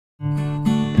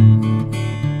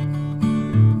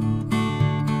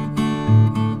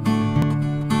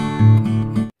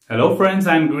Hello friends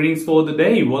and greetings for the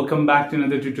day. Welcome back to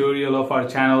another tutorial of our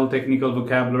channel Technical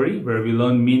Vocabulary, where we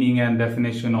learn meaning and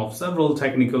definition of several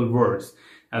technical words.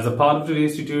 As a part of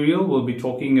today's tutorial, we'll be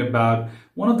talking about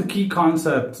one of the key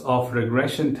concepts of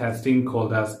regression testing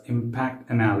called as impact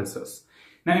analysis.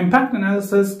 Now, impact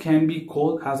analysis can be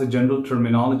called as a general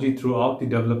terminology throughout the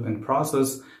development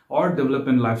process or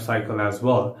development life cycle as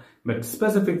well. But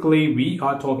specifically, we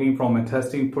are talking from a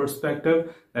testing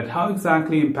perspective that how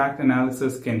exactly impact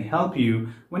analysis can help you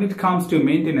when it comes to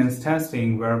maintenance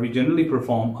testing, where we generally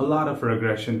perform a lot of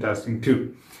regression testing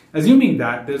too. Assuming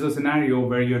that there's a scenario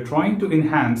where you're trying to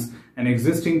enhance an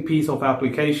existing piece of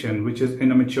application which is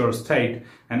in a mature state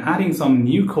and adding some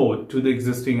new code to the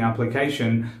existing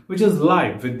application which is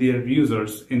live with their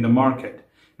users in the market.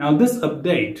 Now, this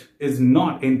update is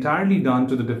not entirely done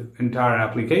to the entire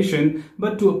application,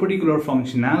 but to a particular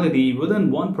functionality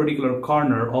within one particular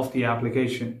corner of the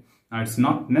application. Now, it's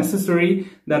not necessary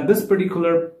that this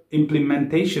particular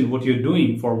implementation, what you're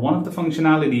doing for one of the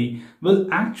functionality,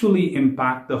 will actually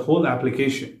impact the whole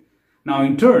application. Now,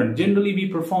 in turn, generally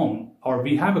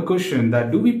we have a question that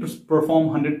do we perform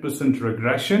 100%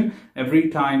 regression every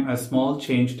time a small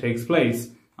change takes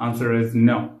place? Answer is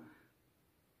no.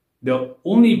 The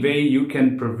only way you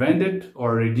can prevent it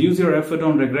or reduce your effort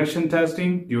on regression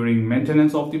testing during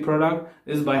maintenance of the product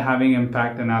is by having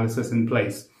impact analysis in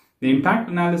place. The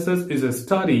impact analysis is a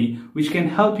study which can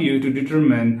help you to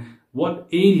determine what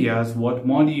areas, what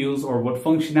modules, or what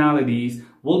functionalities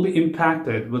will be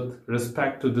impacted with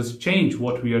respect to this change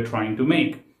what we are trying to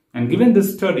make. And given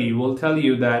this study will tell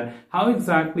you that how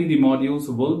exactly the modules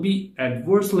will be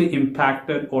adversely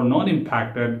impacted or not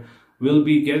impacted, will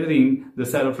be gathering the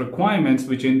set of requirements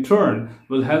which in turn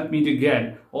will help me to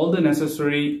get all the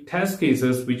necessary test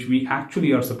cases which we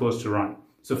actually are supposed to run.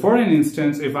 So for an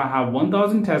instance, if I have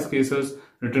 1000 test cases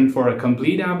written for a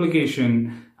complete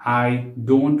application, I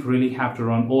don't really have to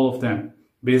run all of them.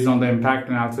 Based on the impact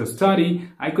analysis study,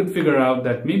 I could figure out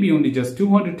that maybe only just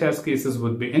 200 test cases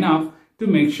would be enough to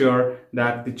make sure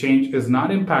that the change is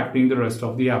not impacting the rest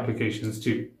of the applications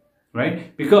too.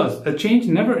 Right? Because a change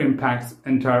never impacts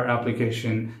entire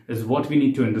application is what we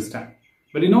need to understand.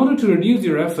 But in order to reduce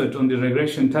your effort on the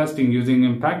regression testing using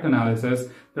impact analysis,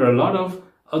 there are a lot of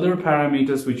other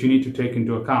parameters which you need to take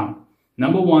into account.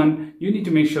 Number one, you need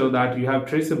to make sure that you have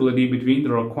traceability between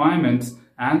the requirements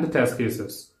and the test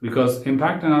cases, because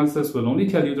impact analysis will only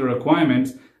tell you the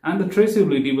requirements and the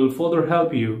traceability will further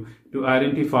help you to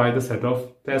identify the set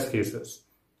of test cases.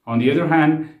 On the other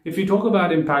hand, if you talk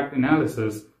about impact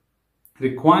analysis,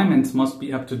 requirements must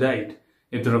be up to date.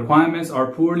 If the requirements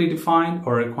are poorly defined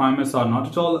or requirements are not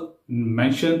at all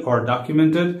mentioned or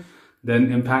documented,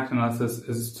 then impact analysis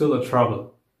is still a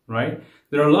trouble, right?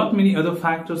 There are many other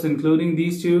factors including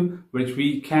these two, which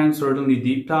we can certainly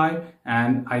deep dive,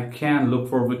 and I can look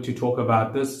forward to talk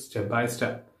about this step by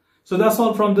step. So that's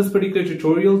all from this particular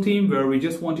tutorial team, where we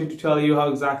just wanted to tell you how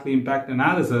exactly impact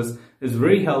analysis is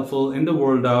very helpful in the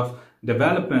world of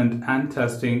development and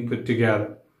testing put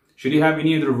together. Should you have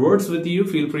any other words with you,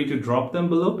 feel free to drop them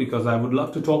below, because I would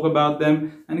love to talk about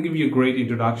them and give you a great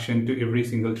introduction to every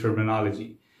single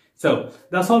terminology. So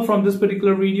that's all from this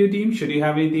particular video team. Should you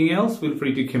have anything else, feel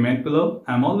free to comment below.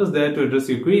 I'm always there to address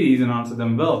your queries and answer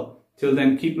them well. Till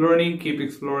then, keep learning, keep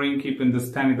exploring, keep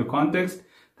understanding the context.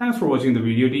 Thanks for watching the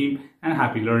video team, and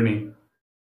happy learning.